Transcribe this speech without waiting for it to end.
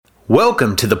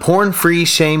Welcome to the Porn Free,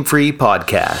 Shame Free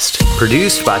podcast,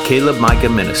 produced by Caleb Micah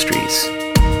Ministries.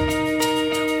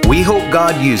 We hope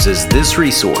God uses this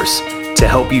resource to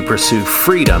help you pursue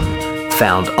freedom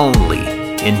found only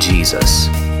in Jesus.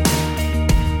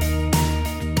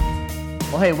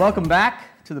 Well, hey, welcome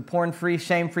back to the Porn Free,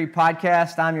 Shame Free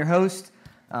podcast. I'm your host.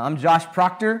 I'm Josh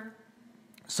Proctor.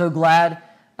 So glad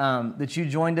that you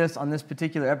joined us on this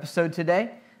particular episode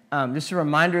today. Just a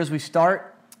reminder as we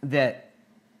start that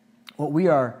what we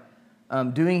are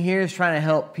doing here is trying to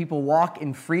help people walk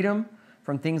in freedom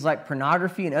from things like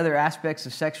pornography and other aspects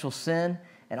of sexual sin,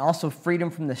 and also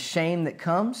freedom from the shame that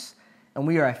comes. And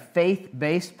we are a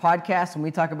faith-based podcast, and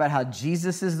we talk about how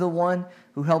Jesus is the one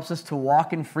who helps us to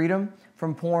walk in freedom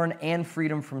from porn and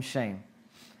freedom from shame.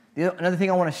 Another thing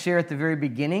I want to share at the very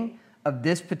beginning of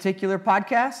this particular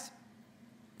podcast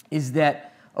is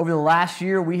that over the last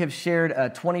year, we have shared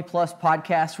 20-plus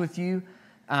podcasts with you,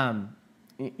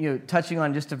 touching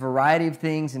on just a variety of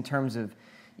things in terms of,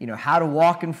 how to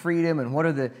walk in freedom and what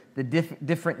are the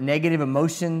different negative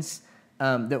emotions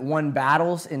that one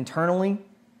battles internally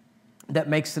that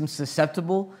makes them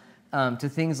susceptible to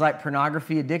things like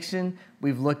pornography addiction.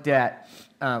 We've looked at,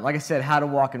 like I said, how to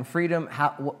walk in freedom,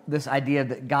 this idea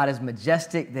that God is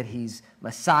majestic, that He's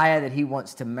Messiah, that He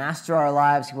wants to master our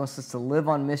lives. He wants us to live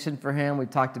on mission for Him. We've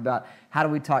talked about how do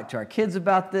we talk to our kids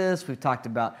about this. We've talked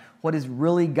about what is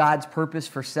really God's purpose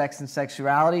for sex and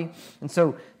sexuality. And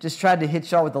so just tried to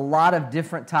hit y'all with a lot of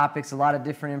different topics, a lot of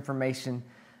different information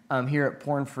here at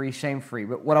Porn Free, Shame Free.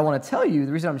 But what I want to tell you,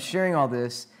 the reason I'm sharing all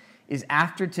this is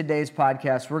after today's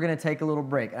podcast, we're going to take a little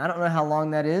break. And I don't know how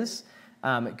long that is.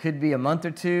 It could be a month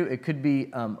or two. It could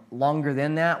be longer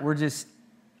than that. We're just,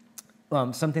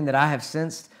 something that I have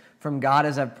sensed from God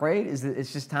as I've prayed is that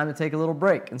it's just time to take a little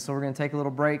break. And so we're going to take a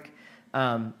little break.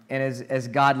 And as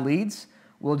God leads,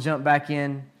 we'll jump back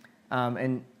in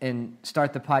and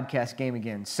start the podcast game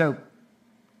again. So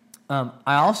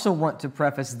I also want to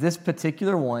preface this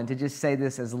particular one to just say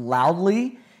this as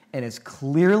loudly and as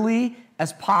clearly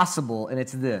as possible, and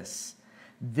it's this.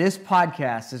 This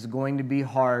podcast is going to be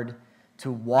hard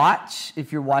to watch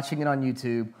if you're watching it on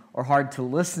YouTube, or hard to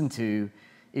listen to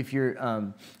if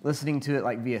you're listening to it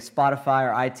like via Spotify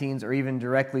or iTunes, or even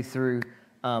directly through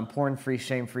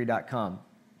pornfreeshamefree.com.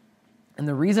 And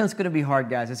the reason it's going to be hard,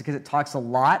 guys, is because it talks a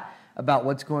lot about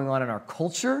what's going on in our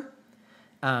culture,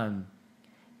 and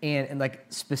like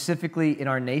specifically in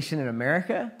our nation in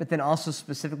America, but then also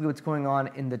specifically what's going on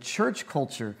in the church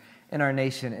culture in our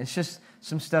nation. It's just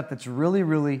some stuff that's really,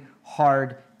 really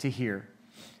hard to hear.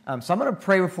 So I'm going to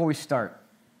pray before we start,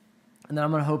 and then I'm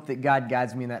going to hope that God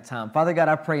guides me in that time. Father God,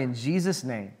 I pray in Jesus'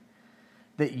 name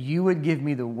that you would give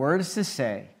me the words to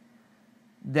say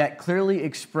that clearly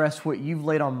express what you've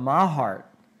laid on my heart.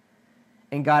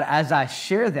 And God, as I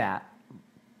share that,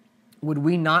 would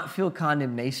we not feel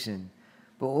condemnation,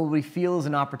 but what we feel is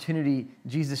an opportunity,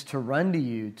 Jesus, to run to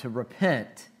you, to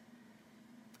repent,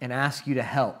 and ask you to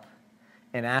help,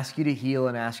 and ask you to heal,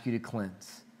 and ask you to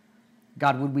cleanse.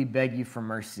 God, would we beg you for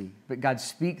mercy? But God,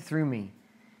 speak through me,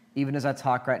 even as I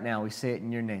talk right now. We say it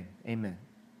in your name. Amen.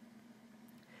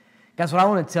 Guys, what I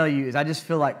want to tell you is I just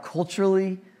feel like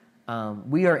culturally,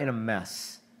 we are in a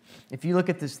mess. If you look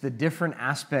at the different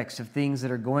aspects of things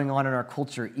that are going on in our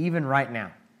culture, even right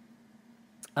now.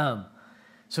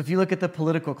 So if you look at the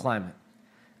political climate,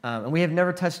 and we have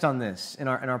never touched on this in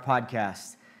our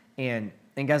podcast, and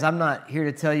guys, I'm not here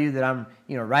to tell you that I'm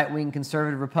right-wing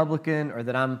conservative Republican or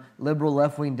that I'm liberal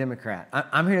left-wing Democrat.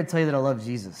 I'm here to tell you that I love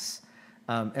Jesus,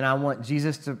 and I want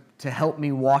Jesus to help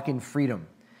me walk in freedom,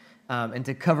 and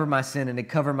to cover my sin and to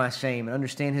cover my shame and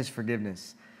understand His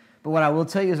forgiveness. But what I will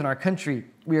tell you is in our country,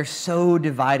 we are so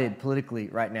divided politically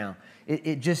right now.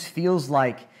 It just feels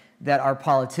like that our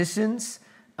politicians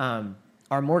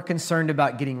are more concerned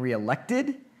about getting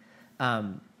reelected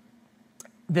than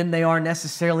they are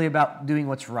necessarily about doing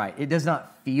what's right. It does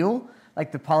not feel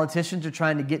like the politicians are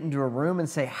trying to get into a room and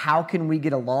say, how can we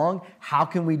get along? How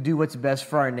can we do what's best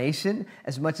for our nation?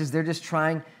 As much as they're just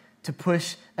trying to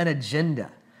push an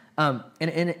agenda. And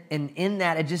in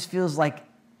that, it just feels like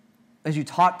as you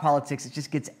talk politics, it just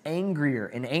gets angrier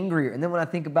and angrier. And then when I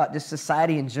think about just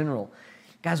society in general,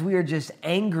 guys, we are just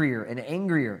angrier and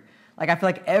angrier. Like I feel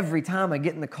like every time I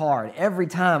get in the car and every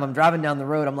time I'm driving down the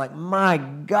road, I'm like, my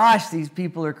gosh, these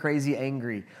people are crazy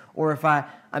angry. Or if I'm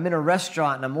in a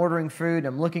restaurant and I'm ordering food and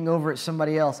I'm looking over at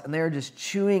somebody else and they're just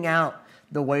chewing out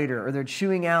the waiter or they're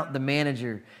chewing out the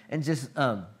manager, and just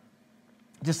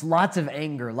lots of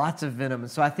anger, lots of venom.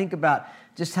 And so I think about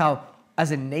just how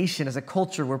as a nation, as a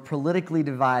culture, we're politically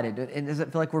divided. And does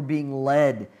it feel like we're being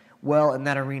led well in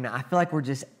that arena? I feel like we're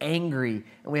just angry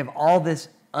and we have all this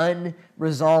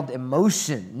unresolved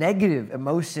emotion, negative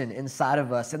emotion inside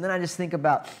of us. And then I just think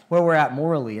about where we're at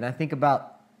morally, and I think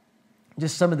about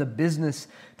just some of the business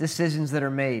decisions that are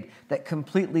made that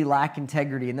completely lack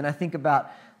integrity. And then I think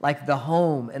about like the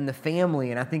home and the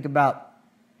family, and I think about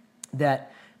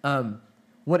that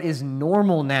what is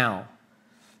normal now,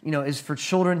 is for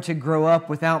children to grow up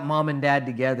without mom and dad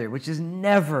together, which is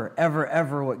never, ever,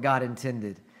 ever what God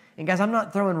intended. And guys, I'm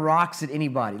not throwing rocks at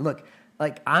anybody. Look,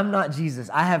 like I'm not Jesus.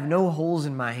 I have no holes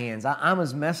in my hands. I'm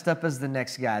as messed up as the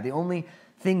next guy. The only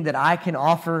thing that I can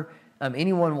offer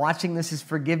anyone watching this is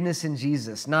forgiveness in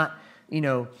Jesus, not,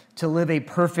 to live a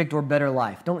perfect or better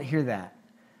life. Don't hear that.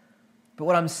 But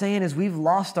what I'm saying is we've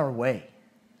lost our way.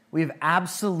 We've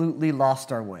absolutely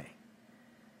lost our way.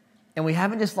 And we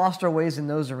haven't just lost our ways in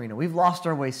those arenas. We've lost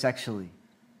our way sexually.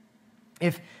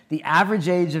 If the average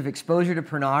age of exposure to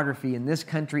pornography in this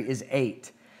country is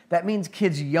 8, that means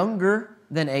kids younger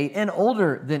than 8 and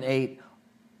older than 8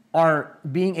 are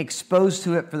being exposed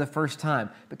to it for the first time.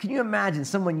 But can you imagine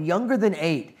someone younger than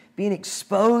 8 being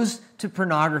exposed to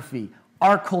pornography,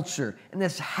 our culture, and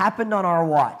this happened on our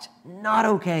watch? Not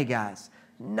okay, guys.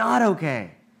 Not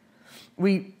okay.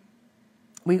 We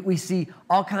see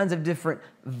all kinds of different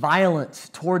violence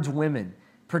towards women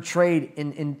portrayed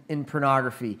in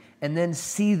pornography, and then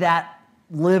see that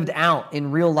lived out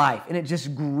in real life, and it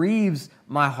just grieves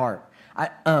my heart.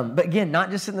 But again, not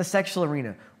just in the sexual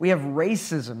arena. We have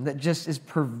racism that just is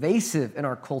pervasive in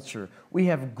our culture. We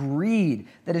have greed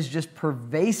that is just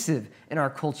pervasive in our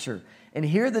culture. And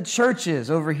here the church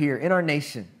is over here in our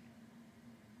nation.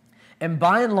 And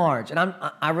by and large, and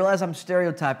I realize I'm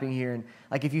stereotyping here, and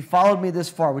like if you followed me this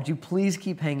far, would you please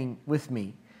keep hanging with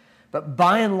me? But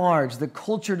by and large, the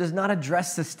culture does not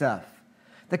address this stuff.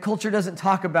 The culture doesn't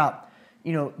talk about,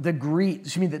 the greed.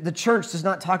 The church does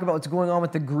not talk about what's going on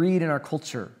with the greed in our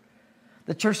culture.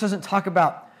 The church doesn't talk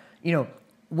about,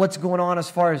 what's going on as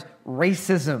far as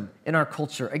racism in our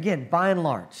culture. Again, by and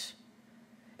large.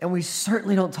 And we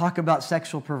certainly don't talk about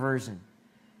sexual perversion.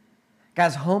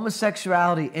 Guys,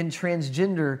 homosexuality and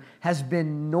transgender has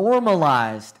been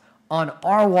normalized on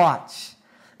our watch.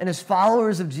 And as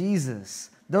followers of Jesus,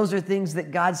 those are things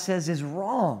that God says is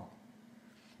wrong.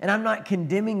 And I'm not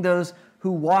condemning those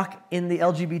who walk in the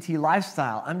LGBT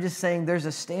lifestyle. I'm just saying there's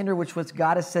a standard which what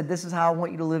God has said, this is how I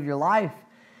want you to live your life.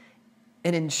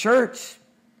 And in church,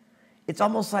 it's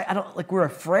almost like we're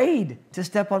afraid to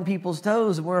step on people's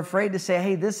toes, and we're afraid to say,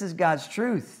 hey, this is God's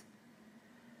truth.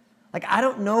 Like, I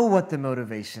don't know what the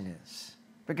motivation is,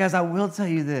 because I will tell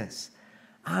you this.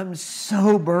 I'm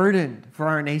so burdened for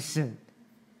our nation.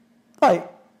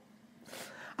 Like,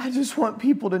 I just want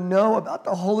people to know about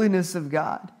the holiness of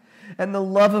God and the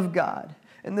love of God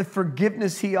and the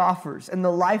forgiveness He offers and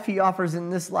the life He offers in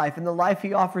this life and the life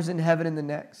He offers in heaven and the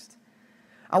next.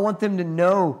 I want them to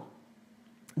know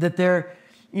that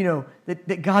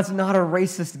that God's not a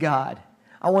racist God.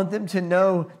 I want them to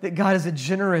know that God is a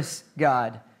generous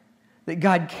God, that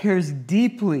God cares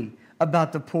deeply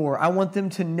about the poor. I want them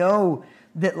to know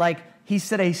that, He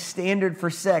set a standard for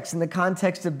sex in the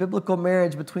context of biblical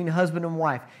marriage between husband and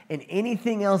wife, and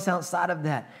anything else outside of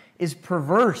that is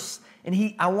perverse.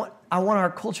 And I want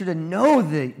our culture to know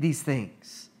these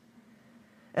things.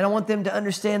 And I want them to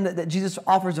understand that Jesus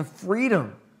offers a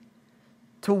freedom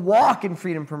to walk in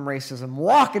freedom from racism,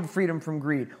 walk in freedom from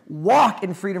greed, walk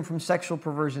in freedom from sexual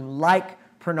perversion like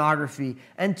pornography,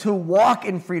 and to walk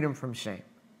in freedom from shame.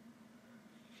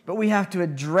 But we have to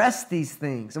address these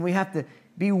things, and we have to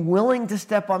be willing to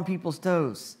step on people's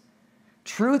toes.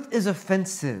 Truth is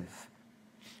offensive.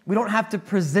 We don't have to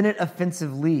present it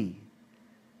offensively.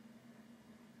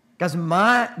 Guys,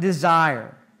 my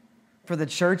desire for the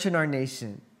church in our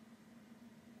nation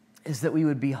is that we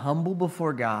would be humble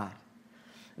before God,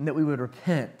 and that we would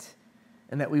repent,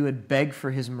 and that we would beg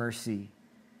for His mercy.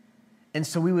 And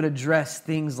so we would address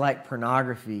things like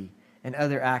pornography and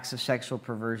other acts of sexual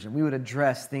perversion. We would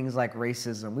address things like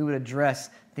racism. We would address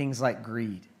things like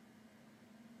greed.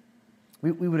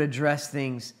 We would address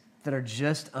things that are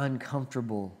just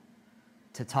uncomfortable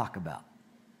to talk about.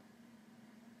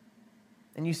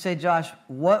 And you say, Josh,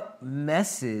 what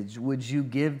message would you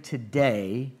give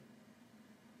today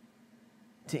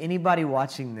to anybody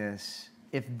watching this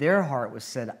if their heart was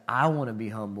said, I want to be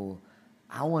humble,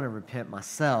 I want to repent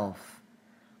myself,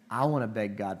 I want to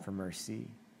beg God for mercy?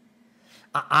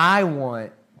 I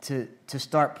want to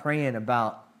start praying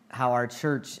about how our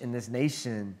church in this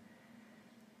nation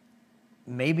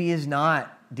maybe is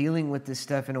not dealing with this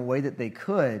stuff in a way that they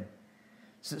could.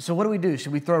 So what do we do?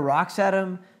 Should we throw rocks at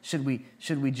them? Should we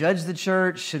judge the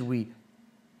church? Should we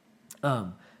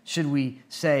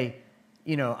say,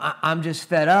 I'm just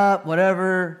fed up,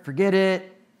 whatever, forget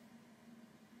it?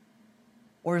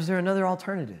 Or is there another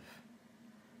alternative?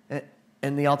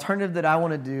 And the alternative that I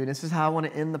want to do, and this is how I want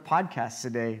to end the podcast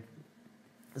today,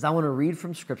 is I want to read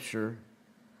from Scripture.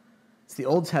 It's the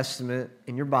Old Testament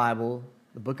in your Bible,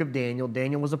 the book of Daniel.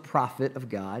 Daniel was a prophet of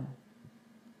God.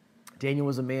 Daniel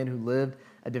was a man who lived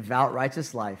a devout,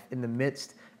 righteous life in the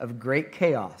midst of great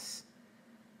chaos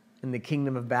in the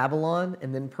kingdom of Babylon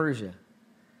and then Persia.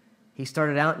 He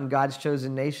started out in God's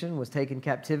chosen nation, was taken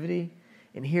captivity,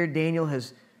 and here Daniel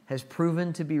has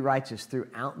proven to be righteous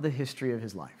throughout the history of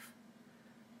his life.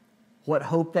 What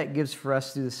hope that gives for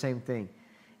us to do the same thing.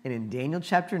 And in Daniel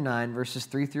chapter 9, verses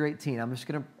 3 through 18, I'm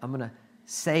going to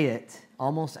say it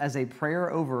almost as a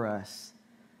prayer over us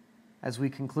as we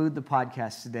conclude the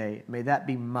podcast today. May that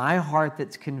be my heart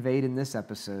that's conveyed in this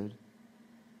episode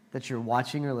that you're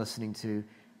watching or listening to,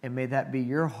 and may that be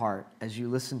your heart as you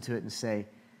listen to it and say,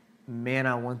 man,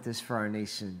 I want this for our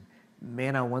nation.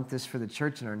 Man, I want this for the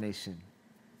church in our nation.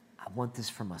 I want this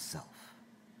for myself.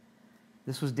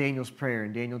 This was Daniel's prayer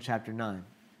in Daniel chapter 9,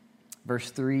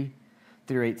 verse 3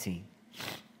 through 18.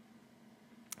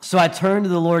 So I turned to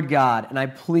the Lord God, and I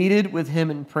pleaded with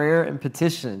him in prayer and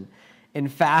petition, in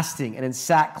fasting and in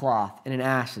sackcloth and in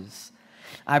ashes.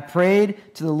 I prayed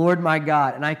to the Lord my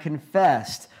God, and I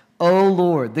confessed, O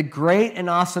Lord, the great and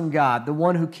awesome God, the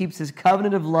one who keeps his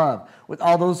covenant of love with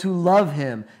all those who love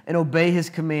him and obey his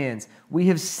commands. We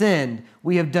have sinned,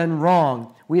 we have done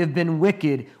wrong, we have been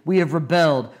wicked, we have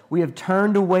rebelled, we have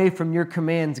turned away from your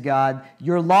commands, God,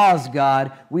 your laws,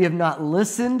 God. We have not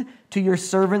listened to your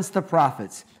servants, the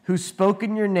prophets, who spoke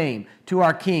in your name to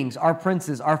our kings, our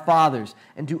princes, our fathers,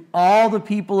 and to all the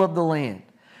people of the land.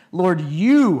 Lord,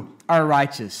 you are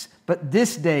righteous, but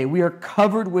this day we are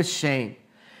covered with shame.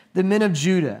 The men of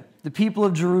Judah, the people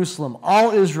of Jerusalem,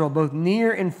 all Israel, both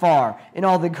near and far, in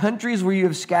all the countries where you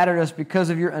have scattered us because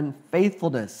of your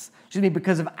unfaithfulness,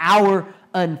 because of our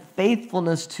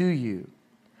unfaithfulness to you.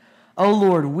 O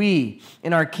Lord, we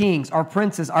and our kings, our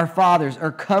princes, our fathers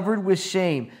are covered with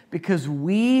shame because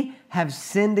we have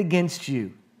sinned against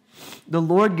you. The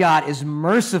Lord God is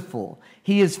merciful.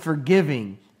 He is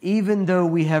forgiving, even though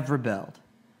we have rebelled.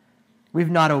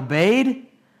 We've not obeyed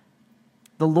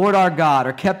the Lord our God,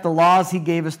 or kept the laws he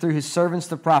gave us through his servants,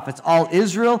 the prophets. All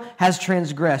Israel has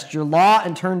transgressed your law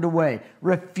and turned away,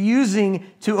 refusing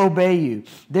to obey you.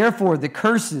 Therefore, the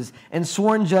curses and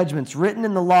sworn judgments written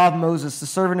in the law of Moses, the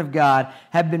servant of God,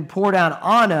 have been poured out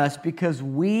on us because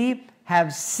we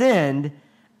have sinned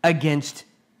against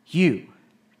you.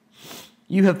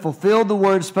 You have fulfilled the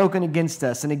word spoken against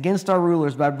us and against our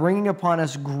rulers by bringing upon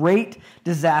us great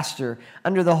disaster.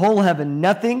 Under the whole heaven,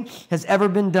 nothing has ever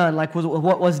been done like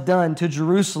what was done to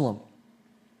Jerusalem.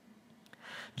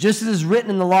 Just as is written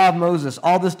in the law of Moses,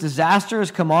 all this disaster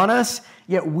has come on us,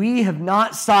 yet we have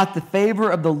not sought the favor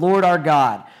of the Lord our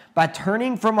God. By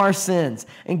turning from our sins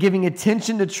and giving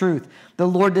attention to truth, the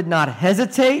Lord did not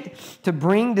hesitate to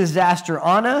bring disaster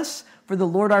on us, for the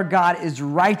Lord our God is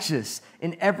righteous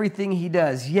in everything he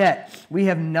does, yet we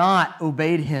have not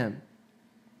obeyed him.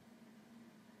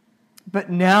 But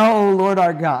now, O Lord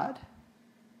our God,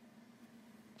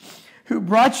 who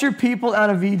brought your people out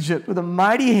of Egypt with a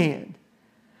mighty hand,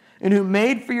 and who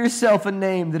made for yourself a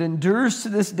name that endures to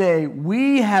this day,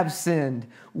 we have sinned,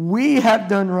 we have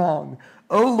done wrong.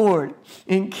 O Lord,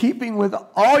 in keeping with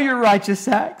all your righteous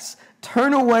acts,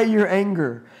 turn away your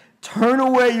anger. Turn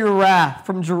away your wrath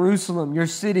from Jerusalem, your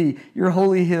city, your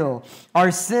holy hill. Our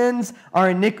sins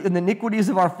and the iniquities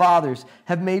of our fathers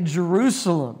have made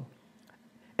Jerusalem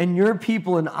and your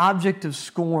people an object of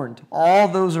scorn to all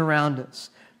those around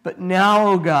us. But now,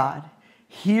 O God,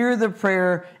 hear the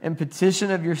prayer and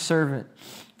petition of your servant.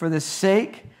 For the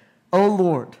sake, O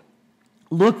Lord,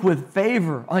 look with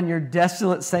favor on your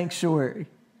desolate sanctuary.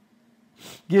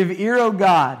 Give ear, O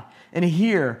God, and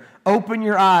hear. Open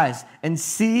your eyes and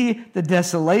see the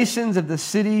desolations of the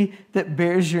city that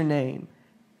bears your name.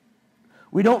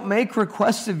 We don't make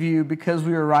requests of you because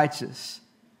we are righteous,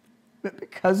 but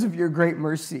because of your great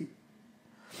mercy.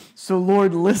 So,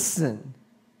 Lord, listen.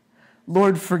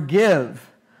 Lord,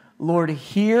 forgive. Lord,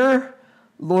 hear.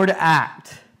 Lord,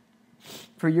 act.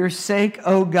 For your sake,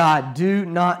 O God, do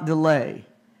not delay,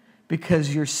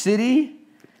 because your city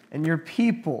and your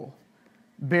people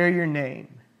bear your name.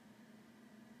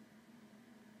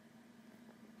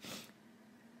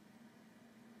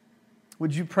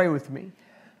 Would you pray with me?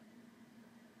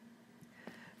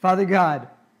 Father God,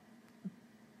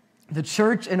 the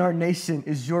church in our nation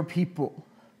is your people,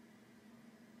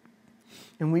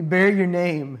 and we bear your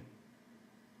name.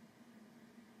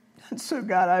 And so,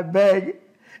 God, I beg,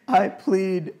 I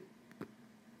plead,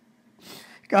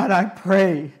 God, I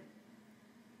pray,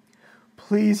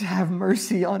 please have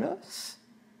mercy on us.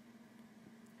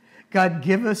 God,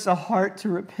 give us a heart to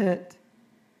repent.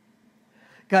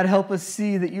 God, help us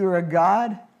see that you are a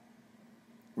God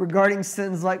regarding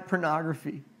sins like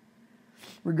pornography,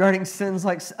 regarding sins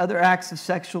like other acts of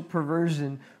sexual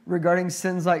perversion, regarding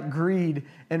sins like greed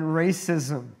and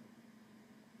racism.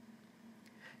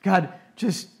 God,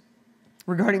 just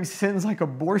regarding sins like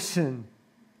abortion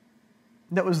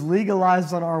that was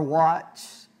legalized on our watch.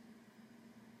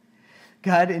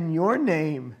 God, in your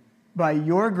name, by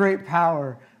your great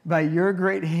power, by your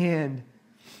great hand,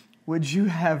 would you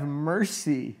have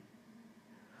mercy?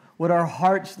 Would our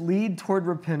hearts lead toward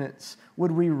repentance?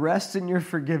 Would we rest in your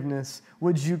forgiveness?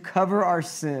 Would you cover our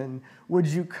sin? Would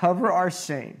you cover our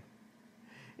shame?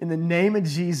 In the name of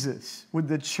Jesus, would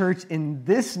the church in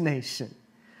this nation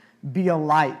be a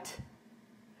light,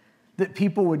 that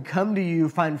people would come to you,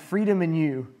 find freedom in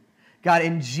you. God,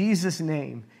 in Jesus'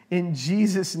 name, in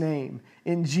Jesus' name,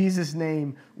 in Jesus'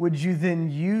 name, would you then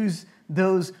use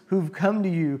those who've come to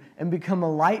you and become a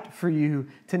light for you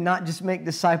to not just make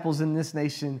disciples in this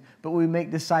nation, but we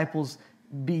make disciples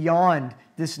beyond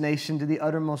this nation to the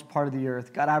uttermost part of the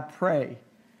earth. God, I pray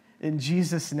in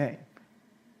Jesus' name.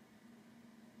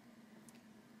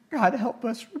 God, help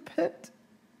us repent.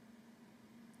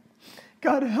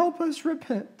 God, help us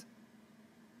repent.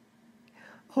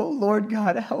 Oh, Lord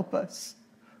God, help us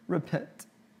repent.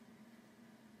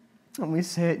 And we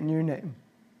say it in your name.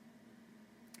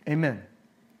 Amen.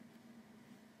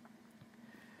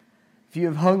 If you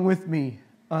have hung with me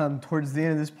towards the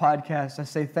end of this podcast, I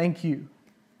say thank you.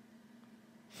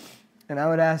 And I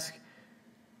would ask,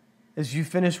 as you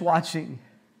finish watching,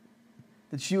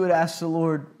 that you would ask the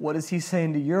Lord, what is He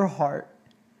saying to your heart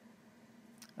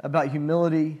about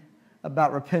humility,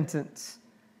 about repentance,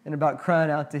 and about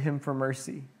crying out to Him for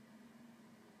mercy.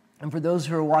 And for those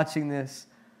who are watching this,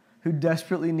 who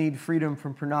desperately need freedom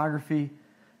from pornography,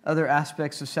 other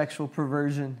aspects of sexual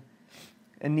perversion,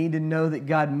 and need to know that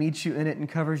God meets you in it and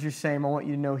covers your shame, I want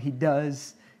you to know He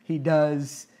does. He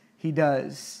does. He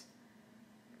does.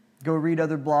 Go read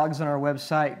other blogs on our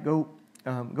website.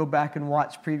 Go back and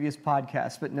watch previous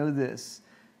podcasts. But know this,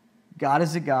 God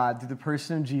is a God through the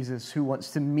person of Jesus who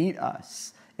wants to meet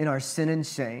us in our sin and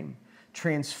shame,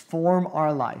 transform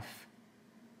our life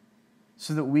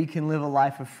so that we can live a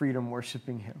life of freedom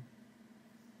worshiping Him.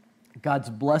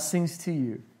 God's blessings to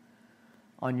you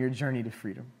on your journey to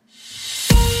freedom.